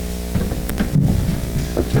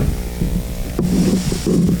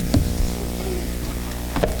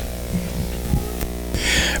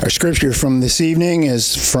Our scripture from this evening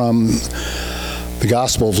is from the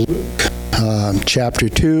Gospel of Luke, chapter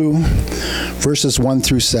 2, verses 1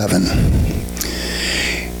 through 7.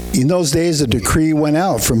 In those days, a decree went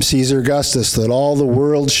out from Caesar Augustus that all the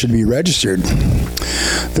world should be registered.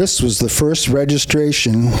 This was the first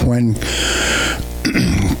registration when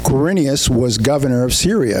Quirinius was governor of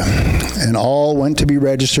Syria, and all went to be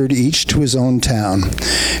registered, each to his own town.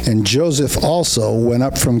 And Joseph also went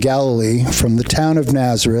up from Galilee, from the town of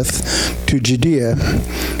Nazareth to Judea,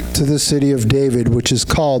 to the city of David, which is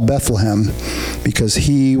called Bethlehem, because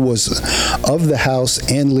he was of the house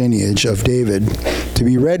and lineage of David, to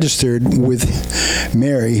be registered with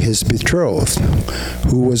Mary, his betrothed,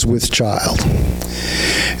 who was with child.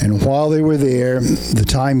 And while they were there, the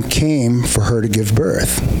time came for her to give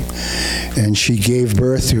birth. And she gave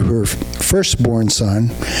birth to her firstborn son,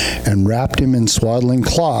 and wrapped him in swaddling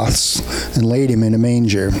cloths, and laid him in a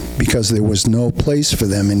manger, because there was no place for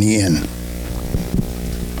them in the inn.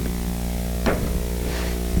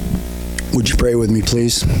 Would you pray with me,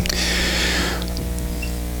 please?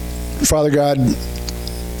 Father God,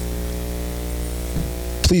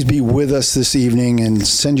 please be with us this evening and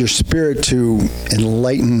send your Spirit to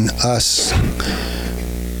enlighten us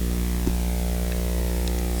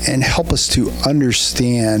and help us to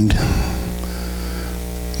understand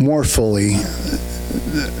more fully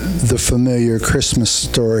the familiar Christmas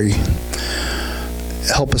story.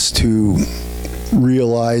 Help us to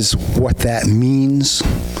realize what that means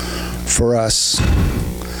for us,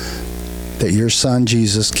 that your Son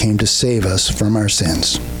Jesus came to save us from our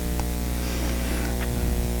sins.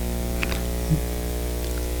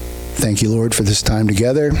 Thank you, Lord, for this time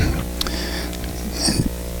together.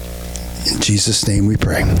 In Jesus' name we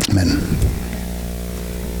pray. Amen.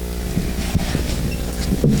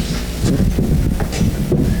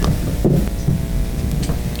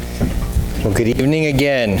 Well, good evening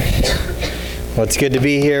again. Well, it's good to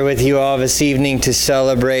be here with you all this evening to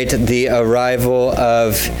celebrate the arrival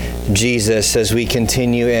of Jesus as we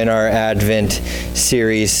continue in our Advent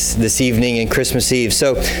series this evening and Christmas Eve.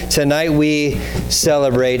 So tonight we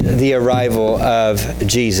celebrate the arrival of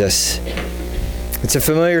Jesus. It's a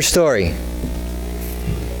familiar story.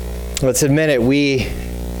 Let's admit it. We,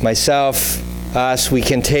 myself, us, we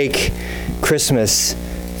can take Christmas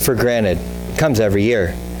for granted. It comes every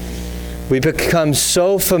year. We become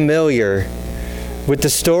so familiar with the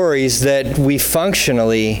stories that we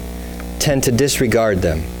functionally tend to disregard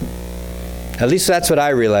them. At least that's what I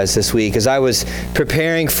realized this week. As I was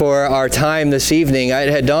preparing for our time this evening, it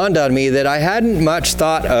had dawned on me that I hadn't much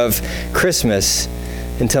thought of Christmas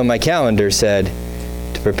until my calendar said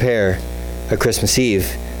to prepare a Christmas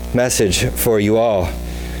Eve message for you all.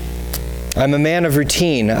 I'm a man of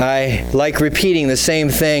routine. I like repeating the same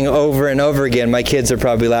thing over and over again. My kids are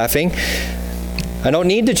probably laughing. I don't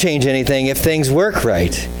need to change anything if things work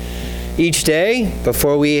right. Each day,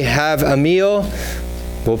 before we have a meal,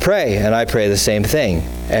 we'll pray, and I pray the same thing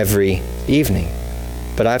every evening.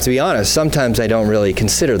 But I have to be honest, sometimes I don't really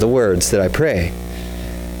consider the words that I pray.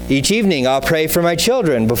 Each evening, I'll pray for my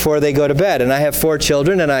children before they go to bed, and I have 4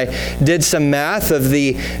 children, and I did some math of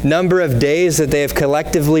the number of days that they have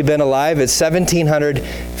collectively been alive. It's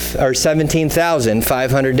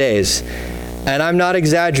 17,500 days. And I'm not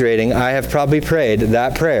exaggerating. I have probably prayed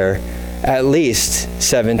that prayer at least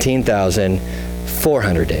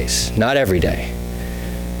 17,400 days. Not every day.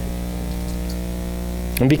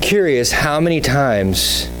 And be curious how many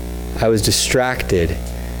times I was distracted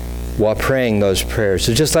while praying those prayers.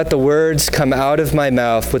 So just let the words come out of my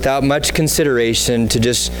mouth without much consideration, to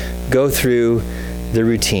just go through the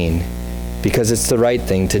routine, because it's the right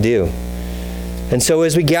thing to do. And so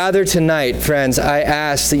as we gather tonight, friends, I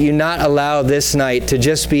ask that you not allow this night to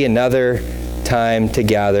just be another time to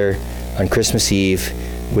gather on Christmas Eve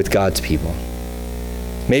with God's people.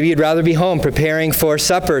 Maybe you'd rather be home preparing for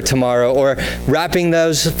supper tomorrow, or wrapping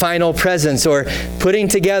those final presents, or putting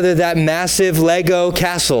together that massive Lego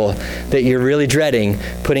castle that you're really dreading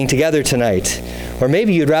putting together tonight. Or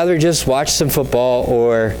maybe you'd rather just watch some football,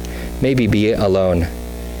 or maybe be alone.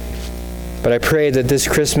 But I pray that this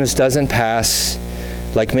Christmas doesn't pass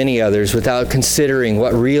like many others without considering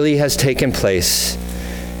what really has taken place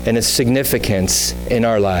and its significance in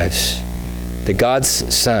our lives. That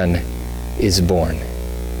God's Son is born.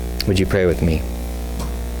 Would you pray with me?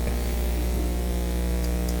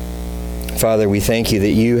 Father, we thank you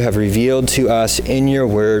that you have revealed to us in your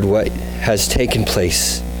word what has taken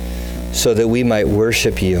place, so that we might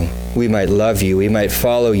worship you, we might love you, we might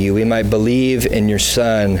follow you, we might believe in your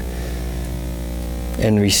Son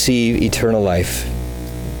and receive eternal life.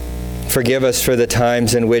 Forgive us for the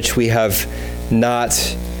times in which we have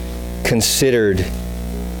not considered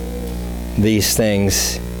these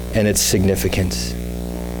things and its significance.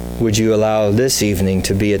 Would you allow this evening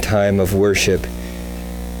to be a time of worship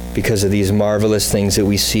because of these marvelous things that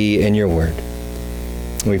we see in your word?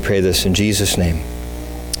 We pray this in Jesus' name.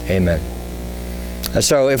 Amen.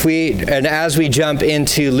 So as we jump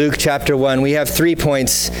into Luke chapter 1, we have 3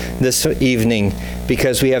 points this evening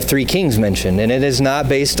because we have 3 kings mentioned. And it is not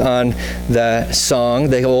based on the song,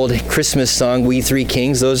 the old Christmas song, We Three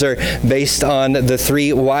Kings. Those are based on the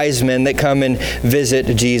 3 wise men that come and visit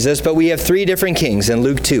Jesus. But we have 3 different kings in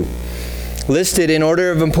Luke 2, listed in order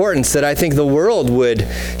of importance that I think the world would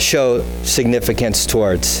show significance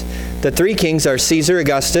towards. The 3 kings are Caesar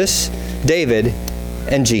Augustus, David,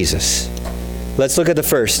 and Jesus. Let's look at the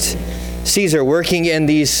first. Caesar working in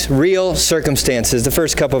these real circumstances. The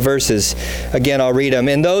first couple verses, again, I'll read them.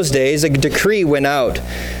 In those days, a decree went out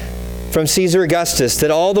from Caesar Augustus that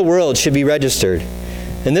all the world should be registered.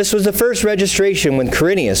 And this was the first registration when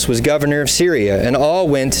Quirinius was governor of Syria, and all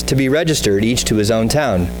went to be registered, each to his own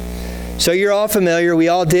town. So you're all familiar. We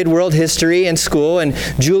all did world history in school, and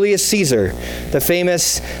Julius Caesar, the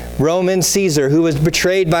famous Roman Caesar who was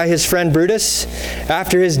betrayed by his friend Brutus.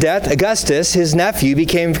 After his death, Augustus, his nephew,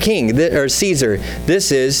 became king, or Caesar.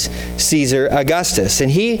 This is Caesar Augustus.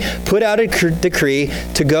 And he put out a decree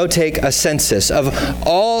to go take a census of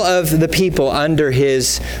all of the people under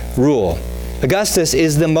his rule. Augustus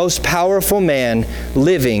is the most powerful man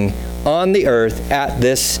living on the earth at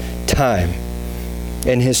this time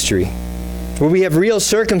in history, where we have real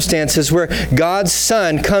circumstances where God's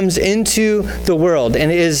Son comes into the world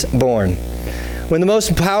and is born. When the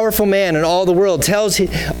most powerful man in all the world tells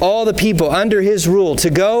all the people under his rule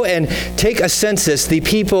to go and take a census, the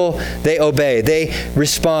people, they obey, they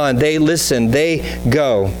respond, they listen, they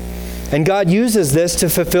go. And God uses this to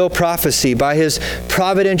fulfill prophecy by his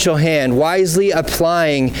providential hand, wisely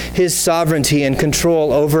applying his sovereignty and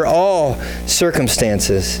control over all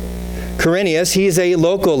circumstances. Quirinius, he's a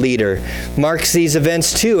local leader, marks these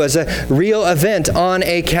events too as a real event on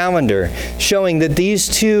a calendar, showing that these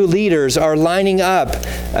 2 leaders are lining up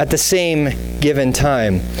at the same given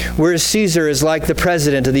time. Whereas Caesar is like the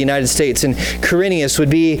president of the United States, and Quirinius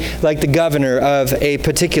would be like the governor of a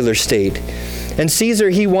particular state. And Caesar,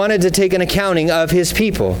 he wanted to take an accounting of his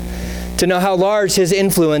people, to know how large his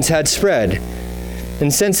influence had spread.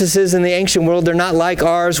 And censuses in the ancient world, they're not like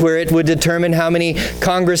ours where it would determine how many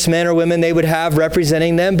congressmen or women they would have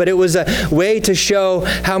representing them, but it was a way to show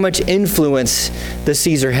how much influence the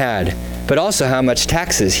Caesar had, but also how much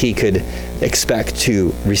taxes he could expect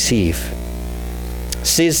to receive.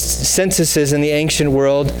 Censuses in the ancient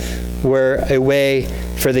world were a way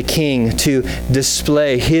for the king to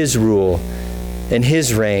display his rule and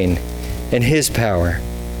his reign and his power.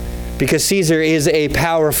 Because Caesar is a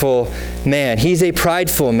powerful man. He's a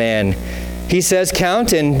prideful man. He says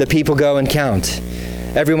count, and the people go and count.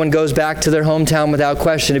 Everyone goes back to their hometown without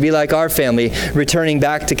question. It'd be like our family returning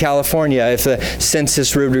back to California if the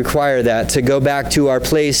census would require that, to go back to our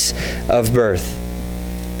place of birth.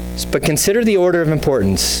 But consider the order of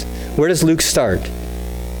importance. Where does Luke start?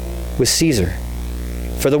 With Caesar.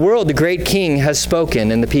 For the world, the great king has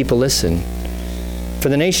spoken, and the people listen. For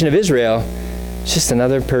the nation of Israel, it's just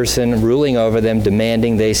another person ruling over them,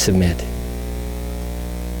 demanding they submit.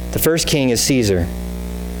 The first king is Caesar.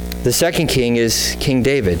 The second king is King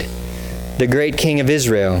David, the great king of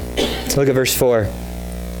Israel. Look at verse 4.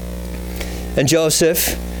 And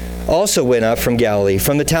Joseph also went up from Galilee,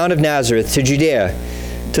 from the town of Nazareth to Judea,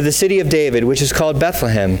 to the city of David, which is called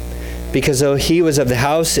Bethlehem, because though he was of the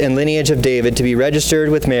house and lineage of David, to be registered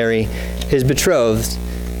with Mary, his betrothed,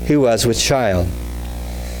 who was with child.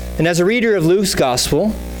 And as a reader of Luke's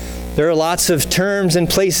gospel, there are lots of terms and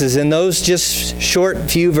places in those just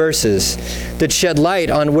short few verses that shed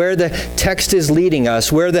light on where the text is leading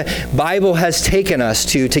us, where the Bible has taken us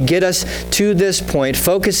to get us to this point,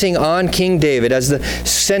 focusing on King David as the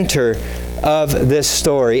center of this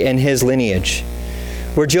story and his lineage.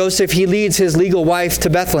 Where Joseph, he leads his legal wife to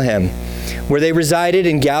Bethlehem, where they resided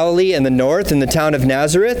in Galilee in the north in the town of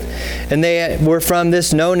Nazareth. And they were from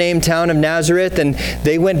this no-name town of Nazareth, and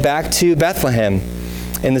they went back to Bethlehem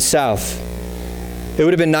in the south. It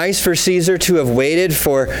would have been nice for Caesar to have waited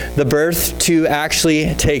for the birth to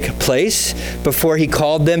actually take place before he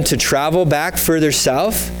called them to travel back further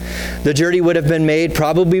south. The journey would have been made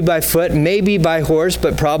probably by foot, maybe by horse,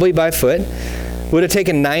 but probably by foot.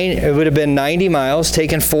 It would have been 90 miles,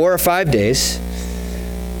 taken 4 or 5 days.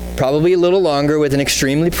 Probably a little longer with an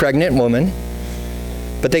extremely pregnant woman.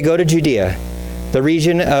 But they go to Judea, the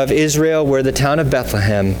region of Israel where the town of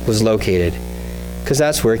Bethlehem was located. because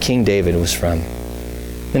that's where King David was from.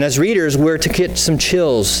 And as readers, we're to get some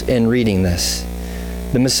chills in reading this.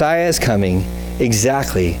 The Messiah is coming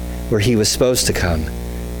exactly where he was supposed to come,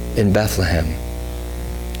 in Bethlehem.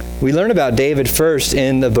 We learn about David first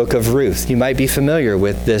in the book of Ruth. You might be familiar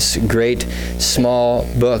with this great small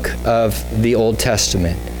book of the Old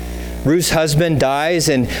Testament. Ruth's husband dies,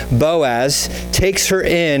 and Boaz takes her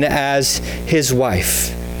in as his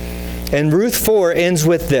wife. And Ruth 4 ends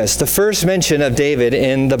with this, the first mention of David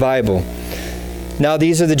in the Bible. Now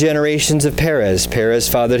these are the generations of Perez. Perez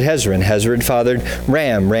fathered Hezron. Hezron fathered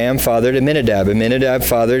Ram. Ram fathered Amminadab. Amminadab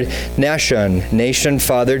fathered Nahshon. Nahshon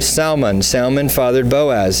fathered Salmon. Salmon fathered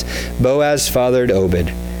Boaz. Boaz fathered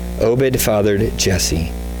Obed. Obed fathered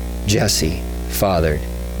Jesse. Jesse fathered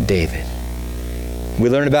David. We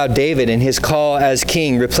learn about David and his call as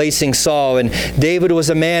king, replacing Saul. And David was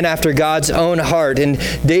a man after God's own heart. And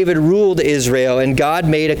David ruled Israel, and God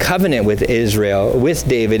made a covenant with Israel, with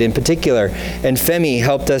David in particular. And Femi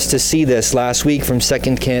helped us to see this last week from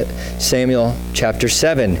 2 Samuel chapter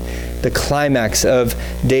 7, the climax of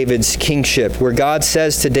David's kingship, where God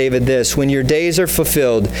says to David this, "When your days are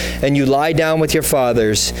fulfilled and you lie down with your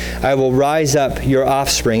fathers, I will rise up your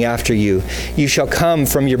offspring after you. You shall come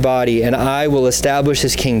from your body, and I will establish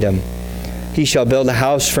his kingdom. He shall build a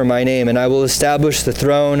house for my name, and I will establish the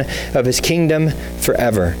throne of his kingdom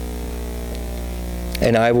forever.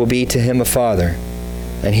 And I will be to him a father,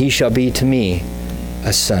 and he shall be to me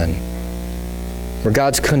a son." Where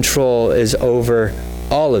God's control is over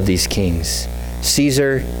all of these kings,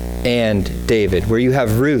 Caesar and David, where you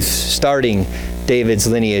have Ruth starting David's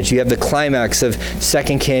lineage. You have the climax of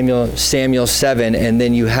 2 Samuel 7, and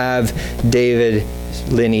then you have David's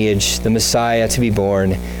lineage, the Messiah to be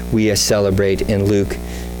born, we celebrate in Luke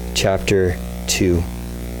chapter 2.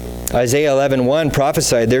 Isaiah 11:1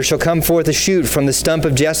 prophesied, "There shall come forth a shoot from the stump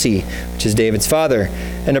of Jesse," which is David's father,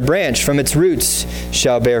 "and a branch from its roots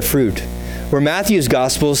shall bear fruit." Where Matthew's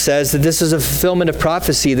gospel says that this is a fulfillment of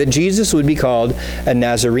prophecy, that Jesus would be called a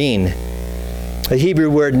Nazarene. The Hebrew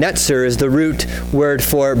word netzer is the root word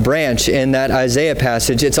for branch in that Isaiah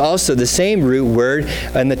passage. It's also the same root word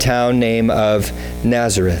in the town name of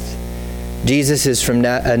Nazareth. Jesus is from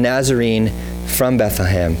a Nazarene from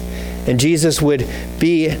Bethlehem. And Jesus would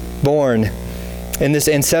be born in this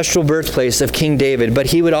ancestral birthplace of King David, but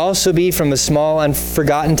he would also be from a small and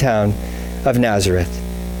forgotten town of Nazareth.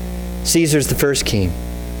 Caesar's the first king.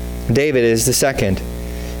 David is the second.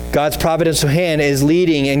 God's providential hand is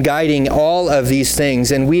leading and guiding all of these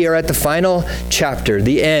things. And we are at the final chapter,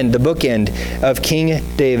 the end, the bookend of King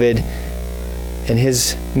David and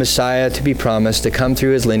his Messiah to be promised to come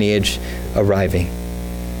through his lineage arriving.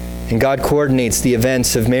 And God coordinates the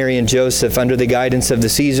events of Mary and Joseph under the guidance of the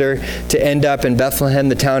Caesar to end up in Bethlehem,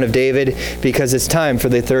 the town of David, because it's time for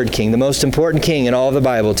the third king, the most important king in all of the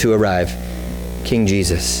Bible, to arrive, King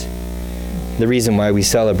Jesus. The reason why we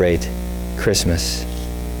celebrate Christmas.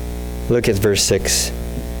 Look at verse 6.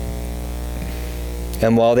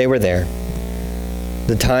 "And while they were there,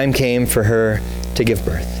 the time came for her to give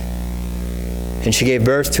birth. And she gave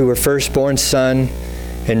birth to her firstborn son,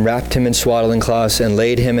 and wrapped him in swaddling cloths, and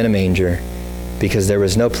laid him in a manger, because there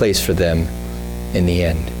was no place for them in the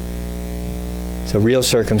inn." So real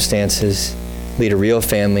circumstances lead a real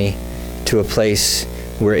family to a place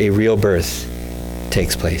where a real birth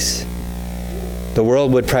takes place. The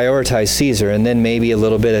world would prioritize Caesar and then maybe a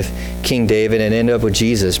little bit of King David and end up with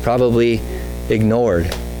Jesus, probably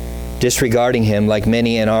ignored, disregarding him like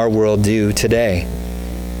many in our world do today.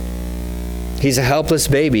 He's a helpless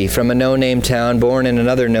baby from a no-name town, born in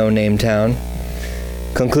another no-name town.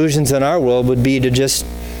 Conclusions in our world would be to just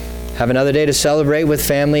have another day to celebrate with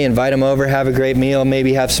family, invite them over, have a great meal,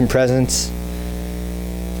 maybe have some presents.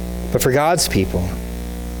 But for God's people,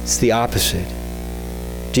 it's the opposite.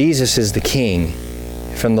 Jesus is the king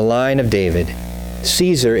from the line of David.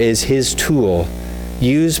 Caesar is his tool,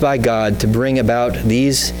 used by God to bring about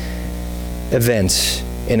these events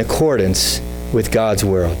in accordance with God's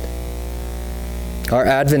world. Our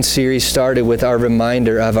Advent series started with our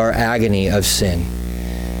reminder of our agony of sin,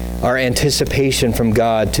 our anticipation from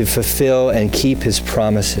God to fulfill and keep his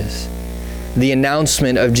promises, the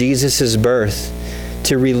announcement of Jesus' birth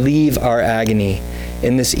to relieve our agony.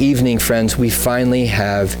 In this evening, friends, we finally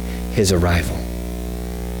have his arrival.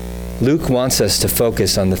 Luke wants us to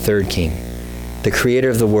focus on the third king, the creator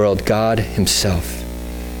of the world, God himself.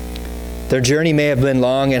 Their journey may have been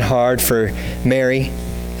long and hard for Mary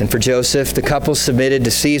and for Joseph. The couple submitted to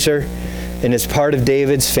Caesar and is part of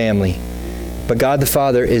David's family. But God the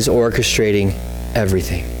Father is orchestrating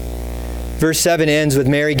everything. Verse 7 ends with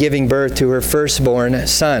Mary giving birth to her firstborn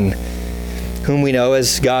son. whom we know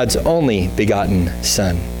as God's only begotten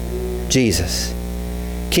Son, Jesus.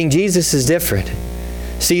 King Jesus is different.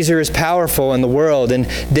 Caesar is powerful in the world, and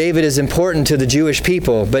David is important to the Jewish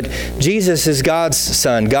people, but Jesus is God's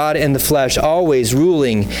Son, God in the flesh, always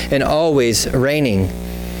ruling and always reigning.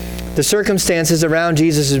 The circumstances around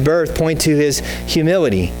Jesus' birth point to his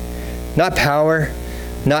humility, not power,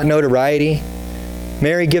 not notoriety.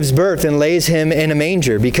 Mary gives birth and lays him in a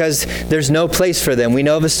manger because there's no place for them. We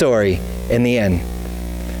know the story in the end.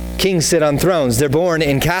 Kings sit on thrones. They're born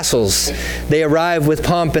in castles. They arrive with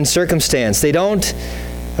pomp and circumstance. They don't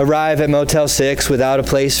arrive at Motel 6 without a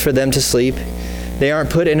place for them to sleep. They aren't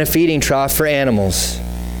put in a feeding trough for animals.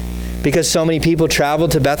 Because so many people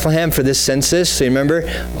traveled to Bethlehem for this census, so remember,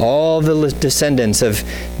 all the descendants of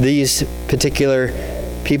these particular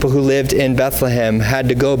people who lived in Bethlehem had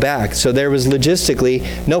to go back. So there was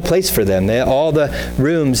logistically no place for them. All the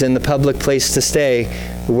rooms in the public place to stay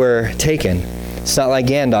were taken. It's not like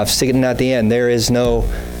Gandalf sitting at the end. There is no,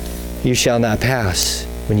 you shall not pass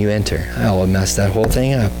when you enter. I'll mess that whole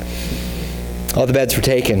thing up. All the beds were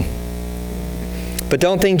taken. But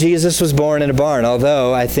don't think Jesus was born in a barn,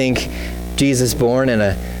 although I think Jesus born in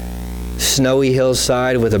a snowy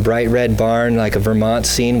hillside with a bright red barn like a Vermont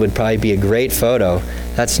scene would probably be a great photo.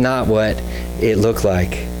 That's not what it looked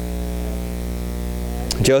like.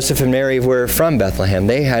 Joseph and Mary were from Bethlehem.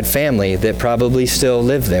 They had family that probably still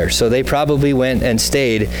lived there, so they probably went and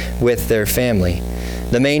stayed with their family.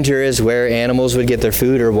 The manger is where animals would get their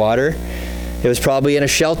food or water. It was probably in a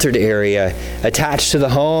sheltered area, attached to the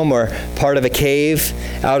home or part of a cave,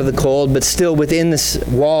 out of the cold, but still within the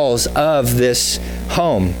walls of this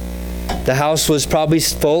home. The house was probably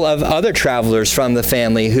full of other travelers from the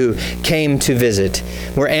family who came to visit,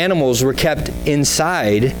 where animals were kept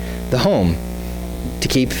inside the home to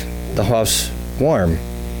keep the house warm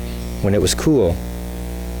when it was cool.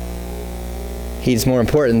 Heat's more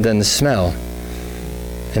important than the smell.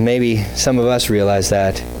 And maybe some of us realize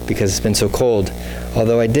that because it's been so cold.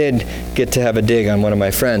 Although I did get to have a dig on one of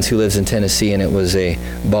my friends who lives in Tennessee, and it was a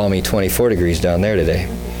balmy 24 degrees down there today.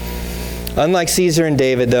 Unlike Caesar and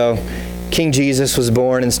David, though, King Jesus was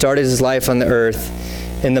born and started his life on the earth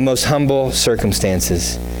in the most humble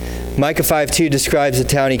circumstances. Micah 5:2 describes the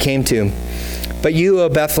town he came to. But you, O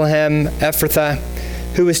Bethlehem Ephrathah,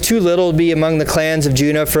 who is too little to be among the clans of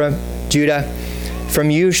Judah, from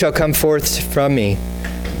you shall come forth from me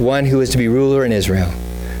one who is to be ruler in Israel,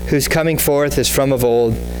 whose coming forth is from of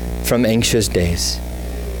old, from anxious days.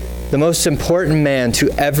 The most important man to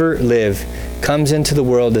ever live comes into the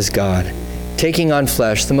world as God, taking on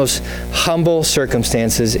flesh, the most humble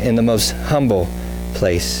circumstances in the most humble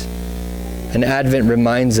place. And Advent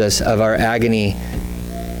reminds us of our agony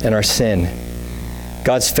and our sin,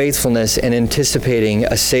 God's faithfulness in anticipating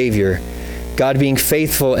a Savior, God being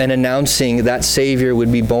faithful and announcing that Savior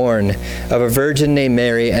would be born of a virgin named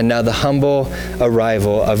Mary, and now the humble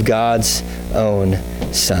arrival of God's own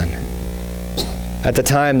Son. At the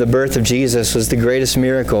time, the birth of Jesus was the greatest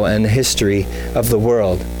miracle in the history of the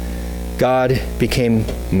world. God became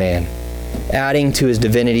man, adding to his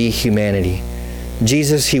divinity humanity.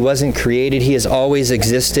 Jesus, he wasn't created. He has always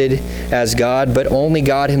existed as God, but only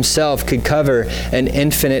God himself could cover an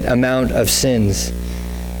infinite amount of sins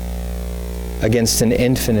against an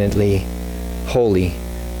infinitely holy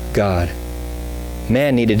God.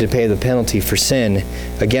 Man needed to pay the penalty for sin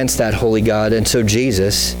against that holy God, and so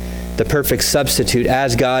Jesus, the perfect substitute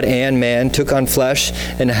as God and man, took on flesh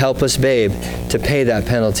and a helpless babe to pay that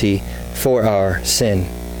penalty for our sin.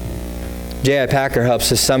 J.I. Packer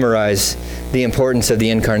helps us summarize the importance of the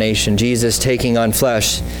incarnation, Jesus taking on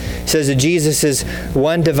flesh. He says that Jesus is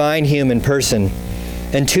one divine human person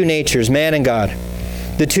and two natures, man and God.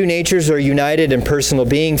 The two natures are united in personal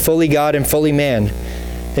being, fully God and fully man.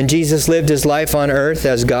 And Jesus lived his life on earth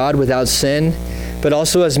as God without sin, but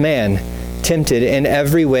also as man, tempted in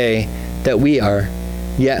every way that we are,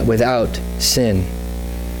 yet without sin.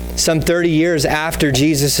 Some 30 years after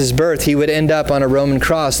Jesus' birth, he would end up on a Roman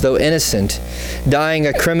cross, though innocent, dying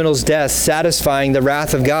a criminal's death, satisfying the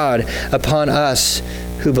wrath of God upon us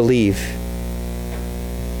who believe.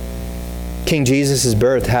 King Jesus'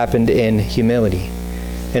 birth happened in humility,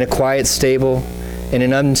 in a quiet stable, in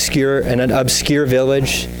an obscure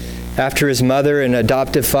village, after his mother and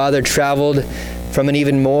adoptive father traveled from an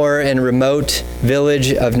even more and remote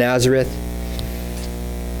village of Nazareth.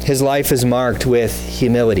 His life is marked with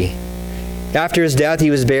humility. After his death, he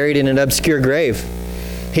was buried in an obscure grave.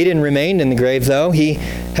 He didn't remain in the grave, though. He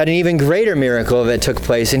had an even greater miracle that took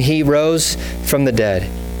place, and he rose from the dead.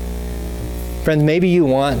 Friends, maybe you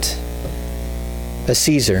want a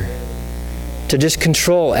Caesar to just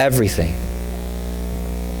control everything.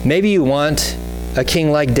 Maybe you want a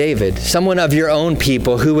king like David, someone of your own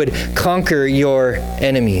people who would conquer your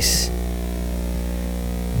enemies.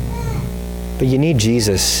 But you need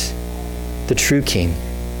Jesus, the true king.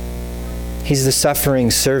 He's the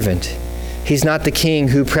suffering servant. He's not the king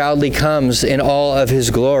who proudly comes in all of his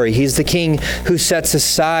glory. He's the king who sets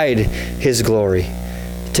aside his glory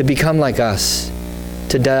to become like us,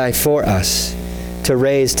 to die for us, to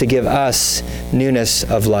raise, to give us newness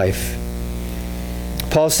of life.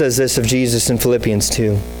 Paul says this of Jesus in Philippians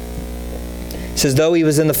 2. He says, though he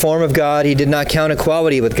was in the form of God, he did not count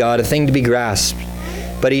equality with God a thing to be grasped,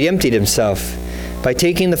 but he emptied himself by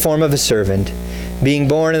taking the form of a servant, being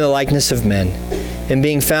born in the likeness of men. And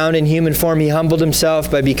being found in human form, he humbled himself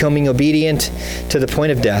by becoming obedient to the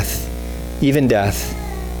point of death, even death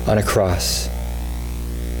on a cross.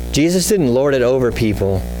 Jesus didn't lord it over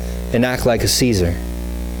people and act like a Caesar.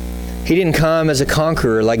 He didn't come as a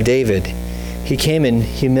conqueror like David. He came in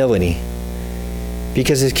humility.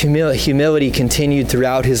 Because his humility continued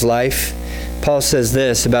throughout his life, Paul says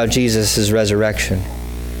this about Jesus' resurrection.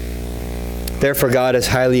 Therefore God has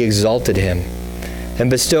highly exalted him and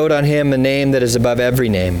bestowed on him a name that is above every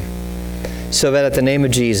name, so that at the name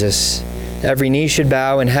of Jesus every knee should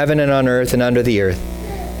bow in heaven and on earth and under the earth,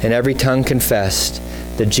 and every tongue confess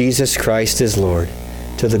that Jesus Christ is Lord,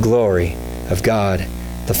 to the glory of God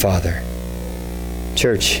the Father.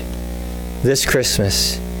 Church, this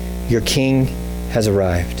Christmas, your King has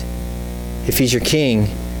arrived. If he's your King,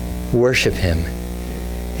 worship him.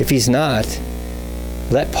 If he's not,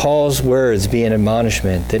 let Paul's words be an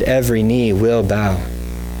admonishment that every knee will bow.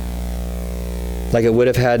 Like it would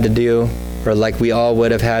have had to do, or like we all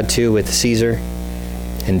would have had to with Caesar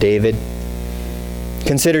and David.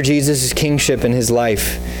 Consider Jesus' kingship in his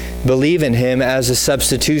life. Believe in him as a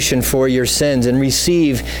substitution for your sins and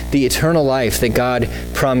receive the eternal life that God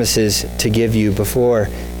promises to give you before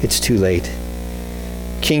it's too late.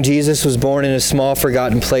 King Jesus was born in a small,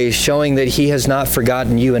 forgotten place, showing that he has not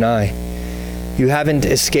forgotten you and I. You haven't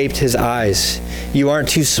escaped his eyes. You aren't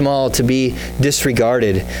too small to be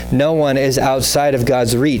disregarded. No one is outside of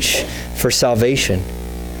God's reach for salvation.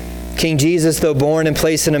 King Jesus, though born and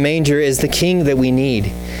placed in a manger, is the king that we need.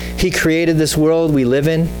 He created this world we live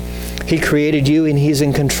in. He created you, and he's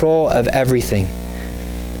in control of everything.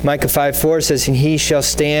 Micah 5:4 says, and he shall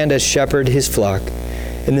stand as shepherd his flock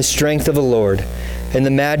in the strength of the Lord, and the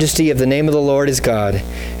majesty of the name of the Lord is God,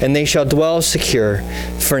 and they shall dwell secure,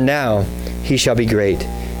 for now he shall be great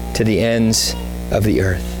to the ends of the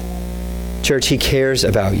earth. Church, he cares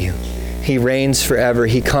about you. He reigns forever.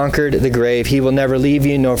 He conquered the grave. He will never leave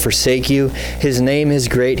you nor forsake you. His name is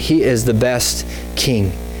great. He is the best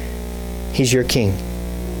king. He's your king.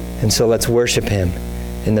 And so let's worship him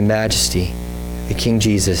in the majesty that King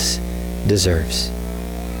Jesus deserves.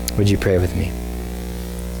 Would you pray with me?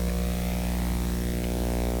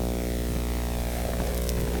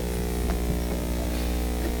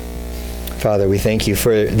 Father, we thank you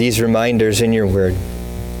for these reminders in your word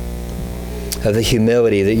of the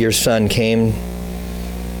humility that your Son came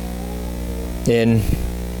in,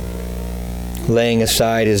 laying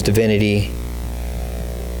aside his divinity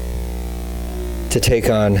to take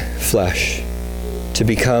on flesh, to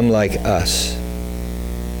become like us,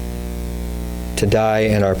 to die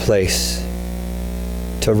in our place,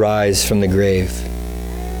 to rise from the grave.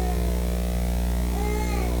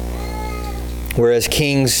 Whereas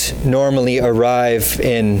kings normally arrive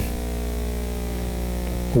in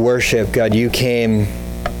worship, God, you came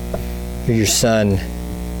through your Son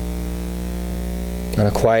on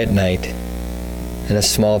a quiet night in a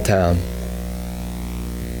small town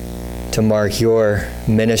to mark your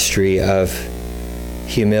ministry of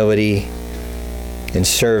humility and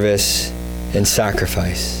service and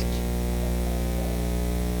sacrifice.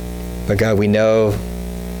 But God, we know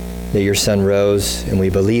that your Son rose, and we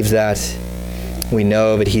believe that. We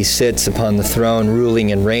know that he sits upon the throne,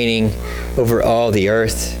 ruling and reigning over all the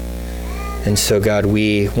earth. And so, God,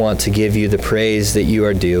 we want to give you the praise that you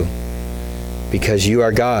are due, because you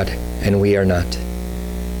are God and we are not.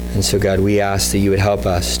 And so, God, we ask that you would help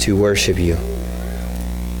us to worship you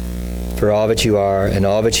for all that you are and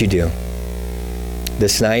all that you do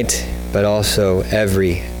this night, but also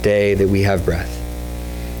every day that we have breath.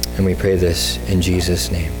 And we pray this in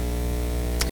Jesus' name.